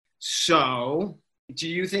So, do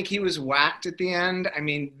you think he was whacked at the end? I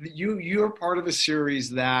mean, you're part of a series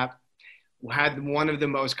that had one of the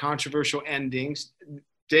most controversial endings.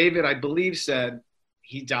 David, I believe, said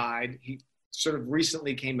he died. He sort of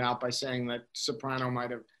recently came out by saying that Soprano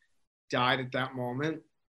might have died at that moment.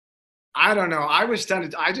 I don't know. I was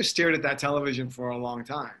stunned. I just stared at that television for a long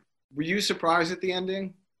time. Were you surprised at the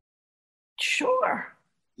ending? Sure.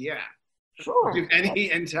 Yeah. Sure. Do you have any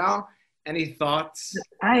intel? Any thoughts?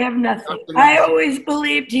 I have nothing. I always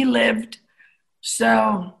believed he lived.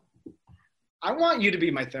 So. I want you to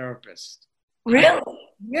be my therapist. Really?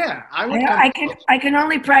 Yeah, I would come. I can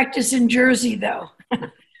only practice in Jersey, though.